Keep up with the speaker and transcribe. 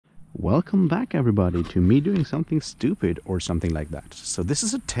Welcome back, everybody, to me doing something stupid or something like that. So this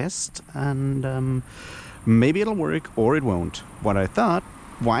is a test, and maybe it'll work or it won't. What I thought,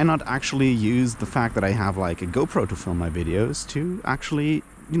 why not actually use the fact that I have like a GoPro to film my videos to actually,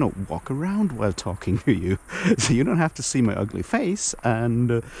 walk around while talking to you. So you don't have to see my ugly face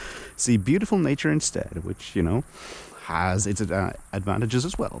and see beautiful nature instead, which, has its advantages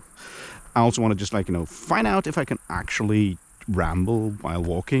as well. I also want to just find out if I can actually ramble while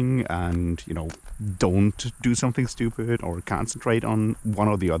walking and don't do something stupid or concentrate on one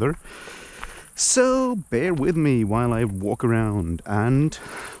or the other. So bear with me while I walk around, and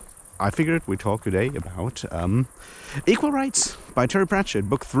I figured we'd talk today about Equal Rites by Terry Pratchett,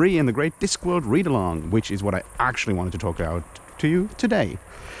 book 3 in the great Discworld Readalong, which is what I actually wanted to talk about to you today.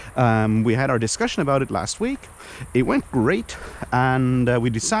 We had our discussion about it last week. It went great, and we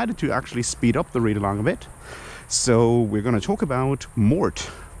decided to actually speed up the read-along a bit. So we're going to talk about Mort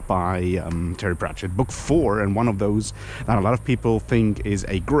by Terry Pratchett, book 4, and one of those that a lot of people think is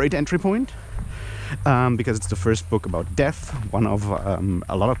a great entry point, because it's the first book about death, one of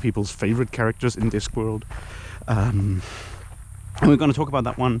a lot of people's favorite characters in Discworld. And we're going to talk about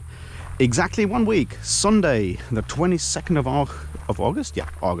that one exactly 1 week, Sunday, the 22nd of August? Yeah,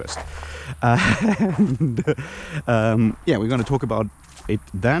 August. We're going to talk about it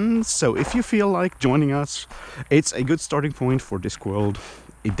then. So if you feel like joining us, it's a good starting point for Discworld.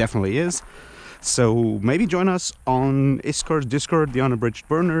 It definitely is. So maybe join us on Discord, the Unabridged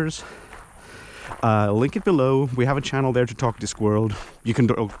Burners. Link it below. We have a channel there to talk Discworld. You can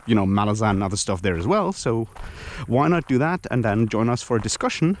do, Malazan and other stuff there as well. So why not do that and then join us for a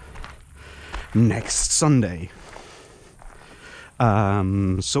discussion next Sunday.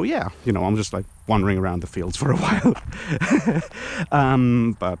 I'm just wandering around the fields for a while.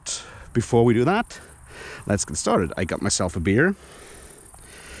 But before we do that, let's get started. I got myself a beer.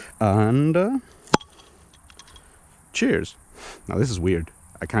 And cheers. Now this is weird.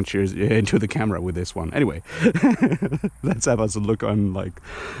 I can't cheers into the camera with this one. Anyway, let's have us a look on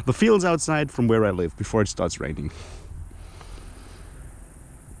the fields outside from where I live before it starts raining.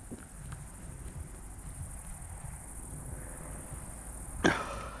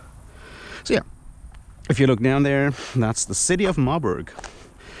 So yeah, if you look down there, that's the city of Marburg,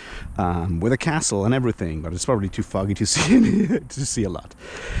 with a castle and everything, but it's probably too foggy to see to see a lot.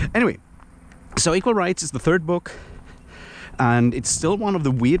 Anyway, so Equal Rites is the third book, and it's still one of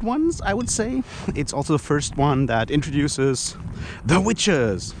the weird ones, I would say. It's also the first one that introduces the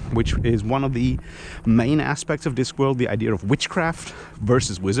witches, which is one of the main aspects of Discworld, the idea of witchcraft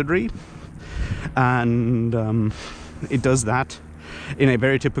versus wizardry, and it does that in a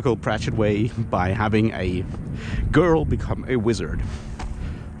very typical Pratchett way by having a girl become a wizard.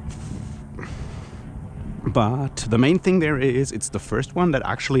 But the main thing there is, it's the first one that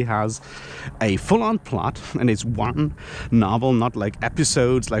actually has a full-on plot, and it's one novel, not like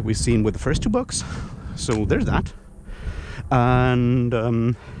episodes like we've seen with the first two books. So there's that.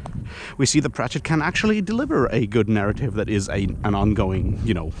 And we see that Pratchett can actually deliver a good narrative that is an ongoing,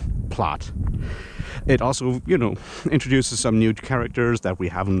 plot. It also, introduces some new characters that we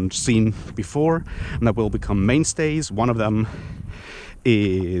haven't seen before and that will become mainstays. One of them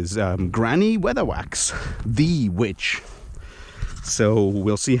is Granny Weatherwax, the witch. So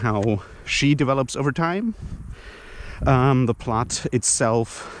we'll see how she develops over time. The plot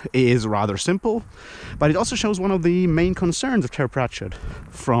itself is rather simple, but it also shows one of the main concerns of Terry Pratchett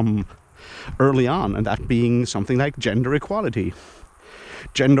from early on, and that being something like gender equality,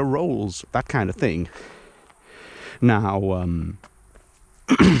 gender roles, that kind of thing. Now,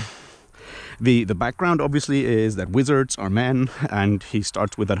 the background obviously is that wizards are men, and he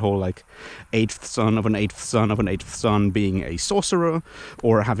starts with that whole eighth son of an eighth son of an eighth son being a sorcerer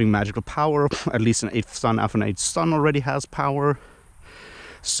or having magical power. At least an eighth son of an eighth son already has power.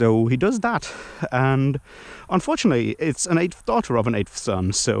 So he does that, and unfortunately it's an eighth daughter of an eighth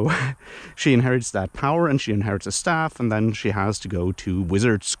son, so she inherits that power and she inherits a staff, and then she has to go to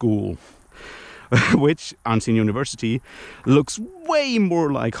wizard school, which Unseen University looks way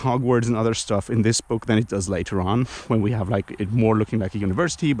more like Hogwarts and other stuff in this book than it does later on, when we have it more looking like a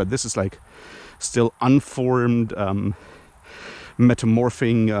university. But this is still unformed,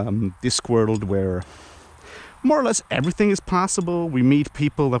 metamorphing Discworld, where more or less everything is possible. We meet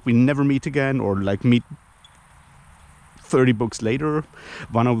people that we never meet again, or meet 30 books later.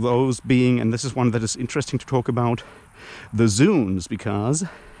 One of those being, and this is one that is interesting to talk about, the Zunes, because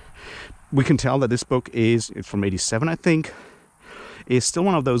we can tell that this book it's from 87, I think, is still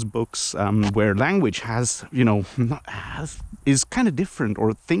one of those books where language has, is kind of different,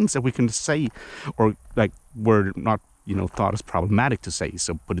 or things that we can say, or we're not thought as problematic to say,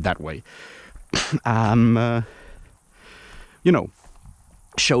 so put it that way, um, you know,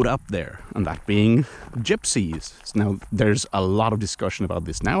 showed up there, and that being gypsies. Now, there's a lot of discussion about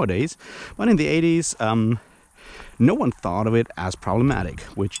this nowadays, but in the 80s, no one thought of it as problematic,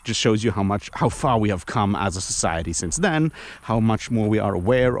 which just shows you how far we have come as a society since then, how much more we are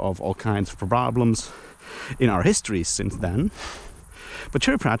aware of all kinds of problems in our history since then. But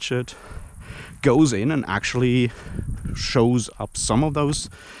Terry Pratchett goes in and actually shows up some of those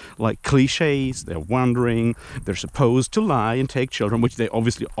like cliches. They're wandering, they're supposed to lie and take children, which they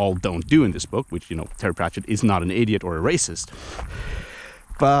obviously all don't do in this book, which, Terry Pratchett is not an idiot or a racist.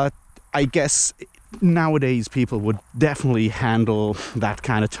 But I guess nowadays people would definitely handle that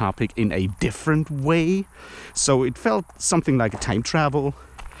kind of topic in a different way. So it felt something like a time travel,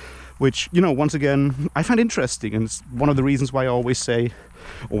 which, once again, I find interesting. And it's one of the reasons why I always say,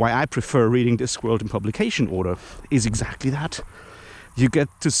 or why I prefer reading Discworld in publication order, is exactly that. You get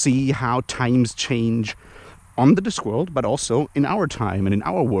to see how times change on the Discworld, but also in our time and in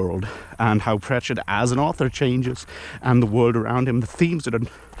our world, and how Pratchett as an author changes, and the world around him, the themes and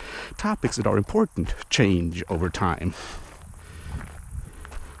topics that are important change over time.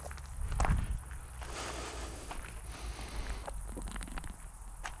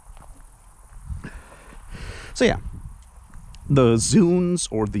 So yeah, the Zunes,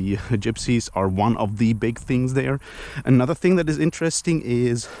 or the gypsies, are one of the big things there. Another thing that is interesting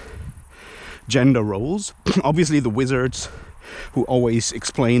is gender roles. Obviously the wizards, who always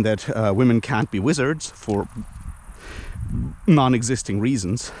explain that women can't be wizards for non-existing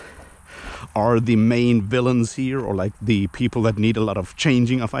reasons, are the main villains here, or like the people that need a lot of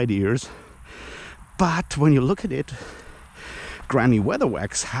changing of ideas. But when you look at it, Granny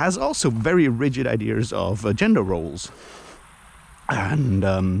Weatherwax has also very rigid ideas of gender roles.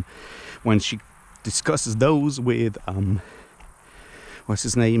 And when she discusses those with, what's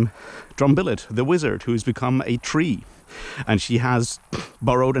his name? Drumbillet, the wizard, who's become a tree. And she has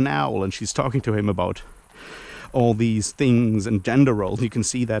borrowed an owl, and she's talking to him about all these things and gender roles. You can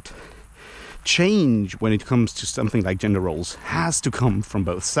see that change when it comes to something like gender roles has to come from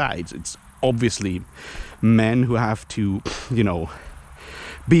both sides. It's obviously men who have to,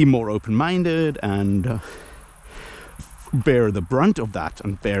 be more open-minded and bear the brunt of that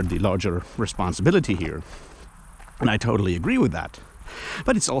and bear the larger responsibility here. And I totally agree with that.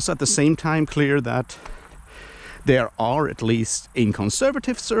 But it's also at the same time clear that there are, at least in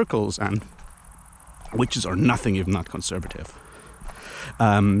conservative circles, and witches are nothing if not conservative,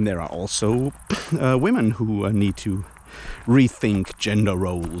 there are also women who need to rethink gender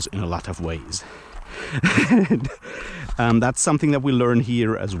roles in a lot of ways. And that's something that we learn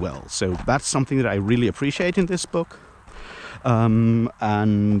here as well. So that's something that I really appreciate in this book.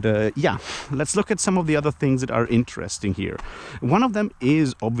 Yeah, let's look at some of the other things that are interesting here. One of them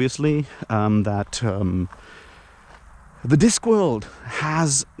is obviously that the Discworld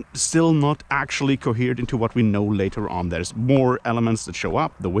has still not actually cohered into what we know later on. There's more elements that show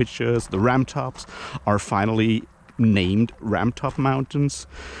up. The witches, the Ramtops are finally named Ramtop Mountains.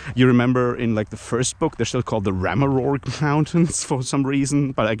 You remember in like the first book, they're still called the Ramarorg Mountains for some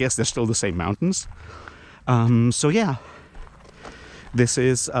reason, but I guess they're still the same mountains. So yeah, this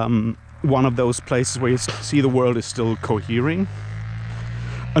is one of those places where you see the world is still cohering.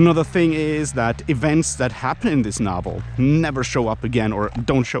 Another thing is that events that happen in this novel never show up again, or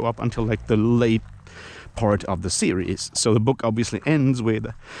don't show up until like the late part of the series. So the book obviously ends with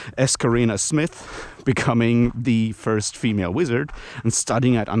Escarina Smith becoming the first female wizard and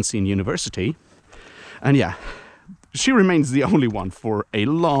studying at Unseen University. And yeah, she remains the only one for a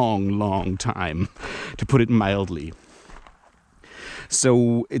long, long time, to put it mildly.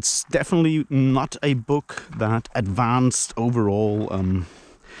 So it's definitely not a book that advanced overall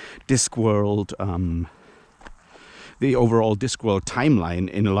Discworld, the overall Discworld timeline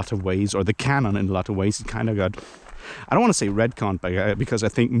in a lot of ways, or the canon in a lot of ways. It kind of got, I don't want to say retconned, because I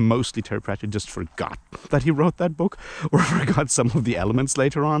think mostly Terry Pratchett just forgot that he wrote that book, or forgot some of the elements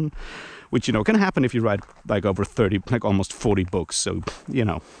later on, which, can happen if you write like over 30, like almost 40 books. So,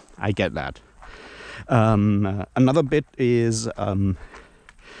 I get that. Another bit is an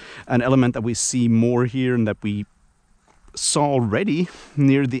element that we see more here, and that we saw already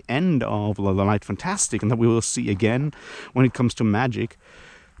near the end of The Light Fantastic, and that we will see again when it comes to magic.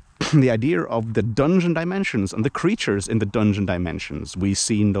 The idea of the dungeon dimensions and the creatures in the dungeon dimensions. We've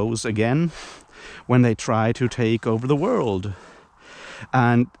seen those again when they try to take over the world.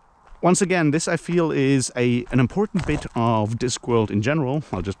 And once again, this I feel is an important bit of Discworld in general.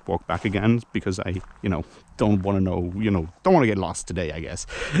 I'll just walk back again because I, don't want to know, don't want to get lost today, I guess.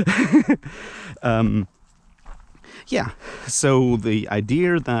 Yeah, so the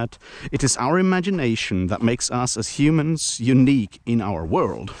idea that it is our imagination that makes us as humans unique in our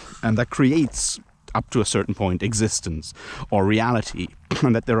world, and that creates, up to a certain point, existence or reality,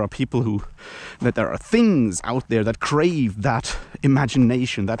 and that there are that there are things out there that crave that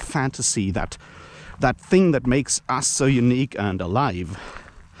imagination, that fantasy, that thing that makes us so unique and alive.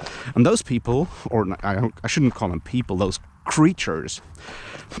 And those people, or I shouldn't call them people, those creatures,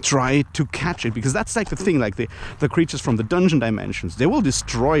 try to catch it, because that's like the thing, like the creatures from the dungeon dimensions, they will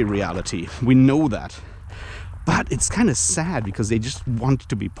destroy reality, we know that, but it's kind of sad because they just want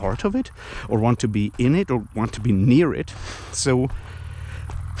to be part of it, or want to be in it, or want to be near it. So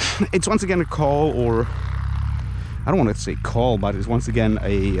it's once again a call, or I don't want to say call, but it's once again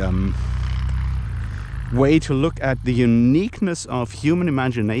a way to look at the uniqueness of human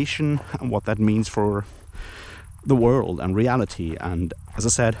imagination and what that means for the world and reality. And as I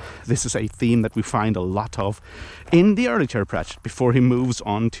said, this is a theme that we find a lot of in the early Terry Pratchett before he moves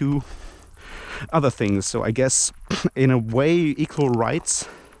on to other things. So I guess in a way Equal Rites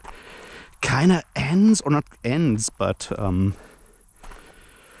kind of ends, or not ends, but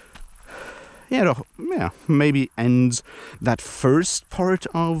maybe ends that first part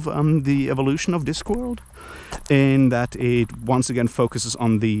of the evolution of Discworld, in that it once again focuses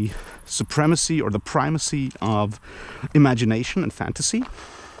on the supremacy or the primacy of imagination and fantasy.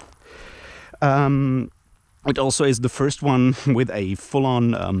 It also is the first one with a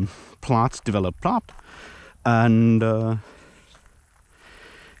full-on developed plot, and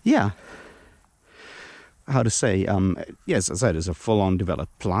how to say, yes, as I said, it's a full-on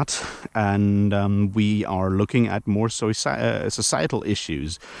developed plot, and we are looking at more societal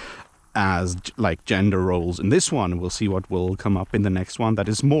issues, as like gender roles in this one. We'll see what will come up in the next one, that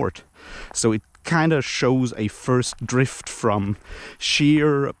is Mort. So it kind of shows a first drift from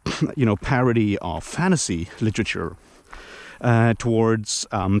sheer, parody of fantasy literature towards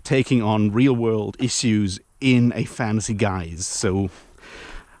taking on real-world issues in a fantasy guise. So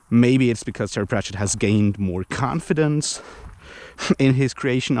maybe it's because Terry Pratchett has gained more confidence in his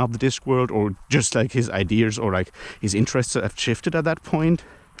creation of the Discworld, or just like his ideas or like his interests have shifted at that point.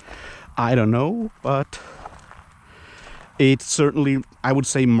 I don't know, but it certainly, I would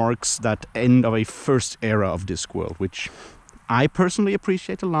say, marks that end of a first era of Discworld, which I personally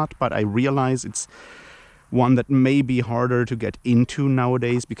appreciate a lot, but I realize it's one that may be harder to get into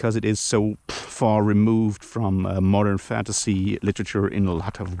nowadays because it is so far removed from modern fantasy literature in a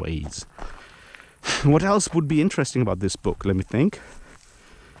lot of ways. What else would be interesting about this book? Let me think.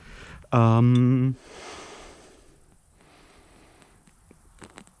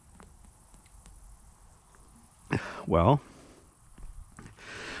 Well,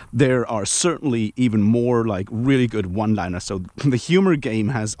 there are certainly even more like really good one-liners. So the humor game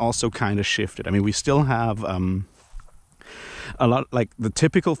has also kind of shifted. I mean, we still have a lot like the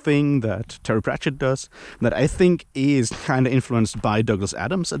typical thing that Terry Pratchett does, that I think is kind of influenced by Douglas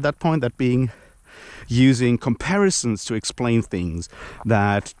Adams at that point, that being using comparisons to explain things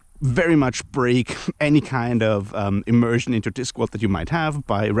that very much break any kind of immersion into Discworld that you might have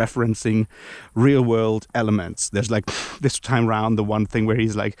by referencing real-world elements. There's like this time round the one thing where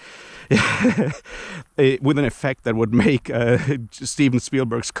he's like with an effect that would make Steven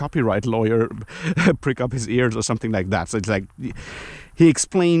Spielberg's copyright lawyer prick up his ears or something like that. So it's like he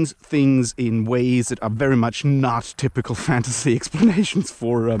explains things in ways that are very much not typical fantasy explanations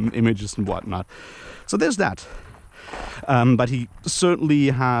for images and whatnot. So there's that. But he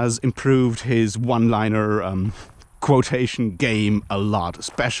certainly has improved his one-liner quotation game a lot,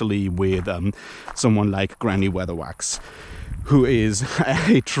 especially with someone like Granny Weatherwax, who is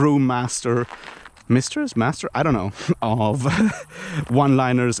a true master, I don't know, of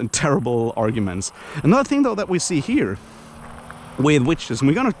one-liners and terrible arguments. Another thing, though, that we see here with witches, and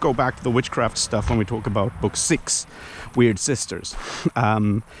we're going to go back to the witchcraft stuff when we talk about Book 6, Weird Sisters,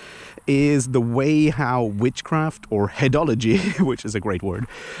 is the way how witchcraft, or headology, which is a great word,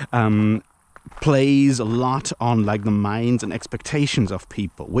 plays a lot on like the minds and expectations of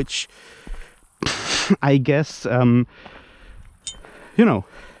people, which I guess,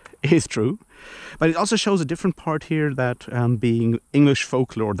 is true. But it also shows a different part here, that being English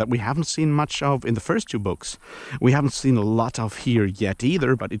folklore that we haven't seen much of in the first two books. We haven't seen a lot of here yet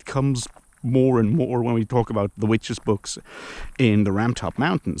either, but it comes more and more when we talk about the witches books in the Ramtop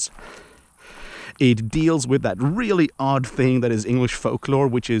Mountains. It deals with that really odd thing that is English folklore,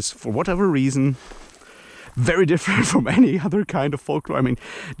 which is, for whatever reason, very different from any other kind of folklore. I mean,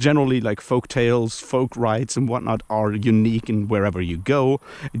 generally, like folk tales, folk rites and whatnot are unique in wherever you go.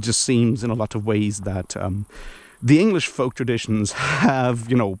 It just seems in a lot of ways that the English folk traditions have,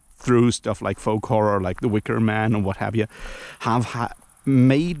 through stuff like folk horror, like The Wicker Man and what have you, have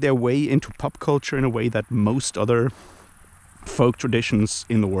made their way into pop culture in a way that most other folk traditions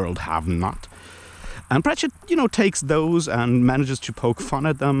in the world have not. And Pratchett, you know, takes those and manages to poke fun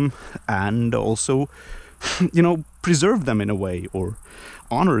at them and also, you know, preserve them in a way or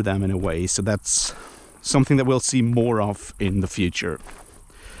honor them in a way. So that's something that we'll see more of in the future.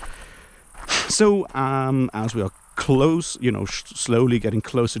 So as we are close, you know, slowly getting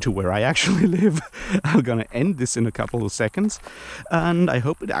closer to where I actually live, I'm gonna end this in a couple of seconds, and I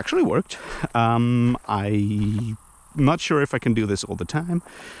hope it actually worked. I'm not sure if I can do this all the time,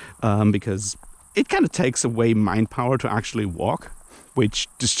 because it kind of takes away mind power to actually walk, which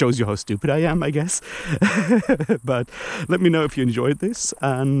just shows you how stupid I am, I guess. But let me know if you enjoyed this,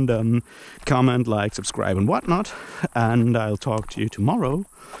 and comment, like, subscribe and whatnot, and I'll talk to you tomorrow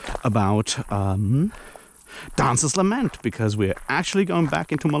about Dance's Lament, because we're actually going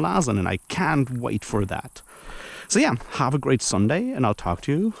back into Malazan and I can't wait for that. So yeah, have a great Sunday and I'll talk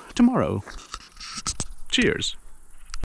to you tomorrow. Cheers.